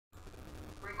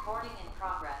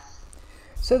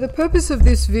So the purpose of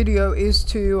this video is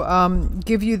to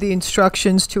give you the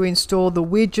instructions to install the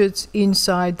widgets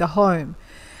inside the home.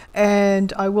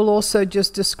 And I will also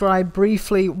just describe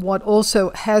briefly what also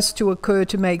has to occur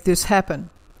to make this happen.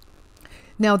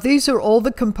 Now, these are all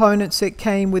the components that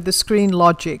came with the screen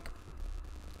logic.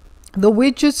 The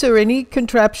widgets are any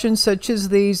contraptions such as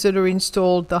these that are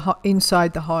installed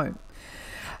inside the home.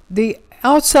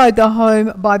 Outside the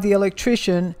home by the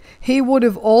electrician, he would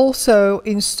have also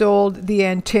installed the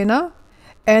antenna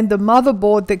and the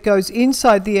motherboard that goes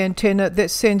inside the antenna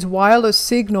that sends wireless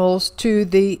signals to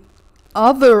the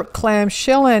other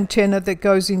clamshell antenna that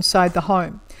goes inside the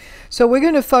home. So we're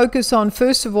going to focus on,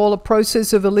 first of all, a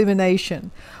process of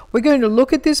elimination. We're going to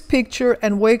look at this picture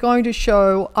and I'm going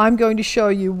to show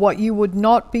you what you would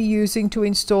not be using to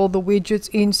install the widgets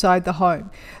inside the home.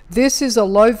 This is a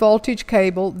low voltage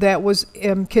cable that was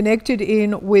connected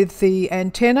in with the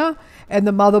antenna and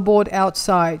the motherboard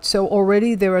outside. So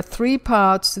already there are 3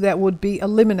 parts that would be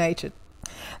eliminated.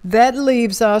 That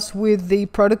leaves us with the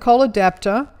protocol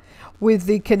adapter, with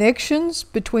the connections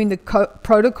between the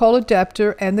protocol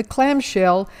adapter and the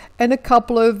clamshell, and a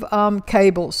couple of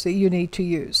cables that you need to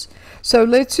use. So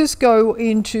let's just go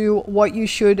into what you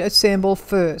should assemble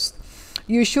first.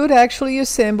 You should actually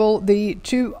assemble the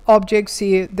 2 objects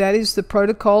here, that is the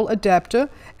protocol adapter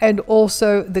and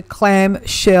also the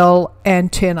clamshell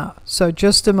antenna. So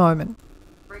just a moment.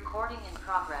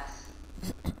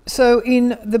 So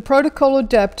in the protocol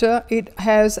adapter, it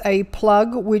has a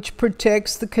plug which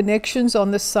protects the connections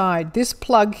on the side. This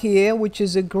plug here, which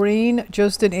is a green,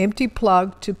 just an empty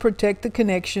plug to protect the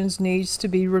connections, needs to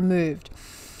be removed.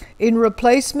 In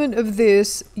replacement of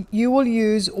this, you will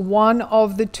use one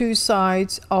of the 2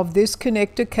 sides of this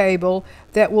connector cable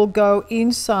that will go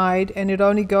inside, and it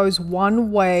only goes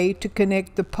one way to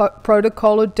connect the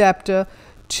protocol adapter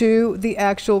to the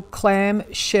actual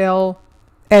clamshell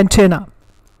antenna.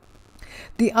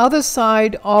 The other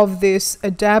side of this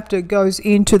adapter goes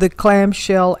into the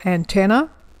clamshell antenna,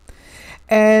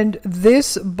 and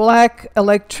this black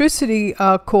electricity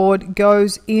cord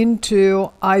goes into,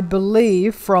 I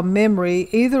believe from memory,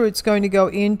 either it's going to go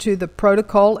into the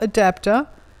protocol adapter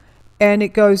and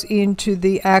it goes into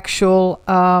the actual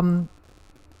power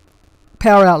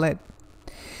outlet.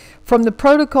 From the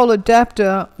protocol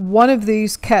adapter, one of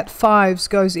these Cat5s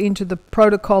goes into the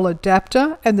protocol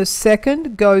adapter and the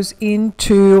second goes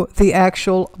into the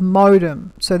actual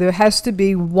modem. So there has to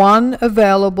be one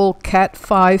available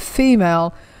Cat5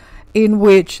 female in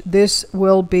which this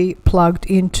will be plugged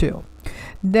into.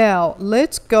 Now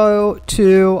let's go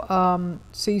to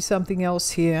see something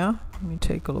else here. Let me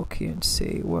take a look here and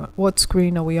see what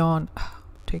screen are we on.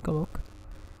 Take a look.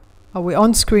 Are we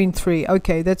on screen 3?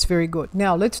 Okay, that's very good.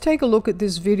 Now let's take a look at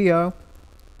this video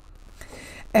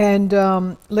and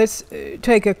let's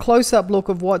take a close-up look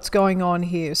of what's going on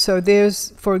here. So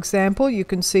there's, for example, you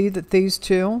can see that these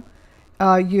 2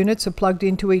 units are plugged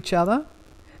into each other.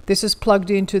 This is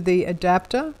plugged into the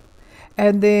adapter,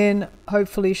 and then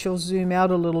hopefully she'll zoom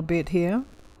out a little bit here.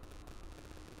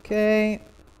 Okay.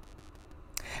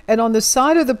 And on the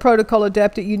side of the protocol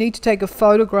adapter, you need to take a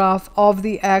photograph of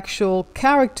the actual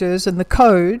characters and the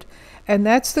code. And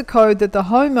that's the code that the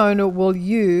homeowner will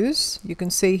use. You can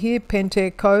see here,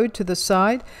 Pentair code to the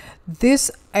side.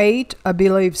 This I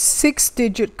believe,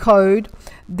 6-digit code,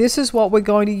 this is what we're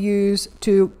going to use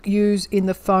in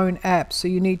the phone app. So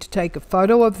you need to take a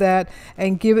photo of that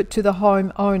and give it to the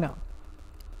homeowner.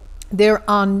 There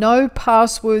are no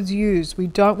passwords used. We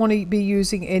don't want to be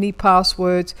using any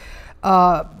passwords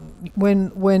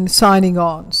when signing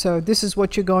on. So this is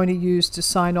what you're going to use to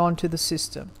sign on to the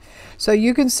system. So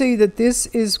you can see that this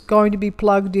is going to be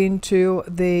plugged into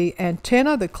the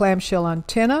antenna, the clamshell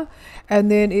antenna,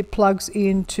 and then it plugs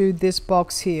into this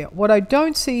box here. What I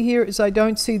don't see here is I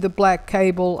don't see the black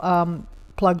cable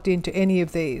plugged into any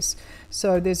of these.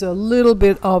 So there's a little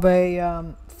bit of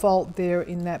a fault there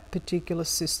in that particular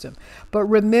system. But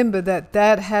remember that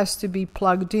that has to be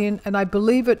plugged in, and I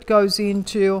believe it goes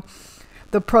into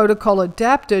the protocol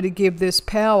adapter to give this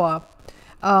power.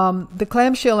 The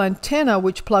clamshell antenna,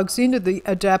 which plugs into the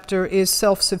adapter, is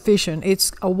self-sufficient.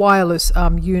 It's a wireless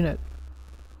unit.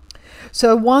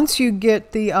 So once you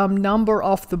get the number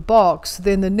off the box,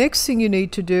 then the next thing you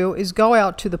need to do is go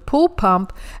out to the pool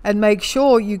pump and make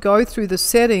sure you go through the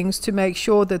settings to make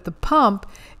sure that the pump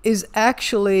is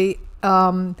actually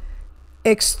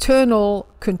external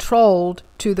controlled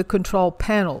to the control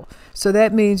panel. So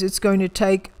that means it's going to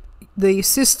take the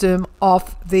system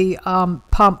off the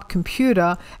pump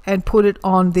computer and put it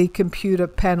on the computer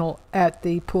panel at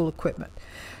the pool equipment.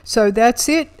 So that's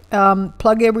it.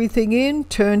 Plug everything in,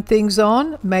 turn things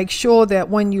on, make sure that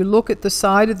when you look at the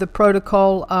side of the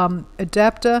protocol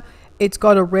adapter, it's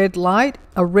got a red light.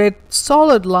 A red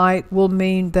solid light will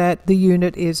mean that the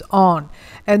unit is on.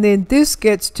 And then this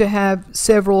gets to have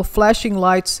several flashing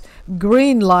lights,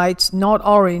 green lights, not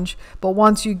orange, but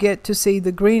once you get to see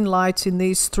the green lights in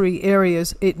these three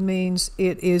areas, it means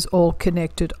it is all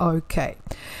connected okay.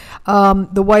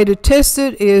 The way to test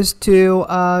it is to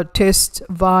test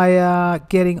via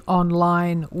getting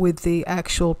online with the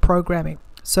actual programming.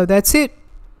 So that's it.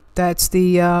 That's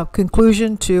the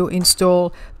conclusion to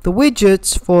install the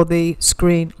widgets for the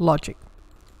screen logic.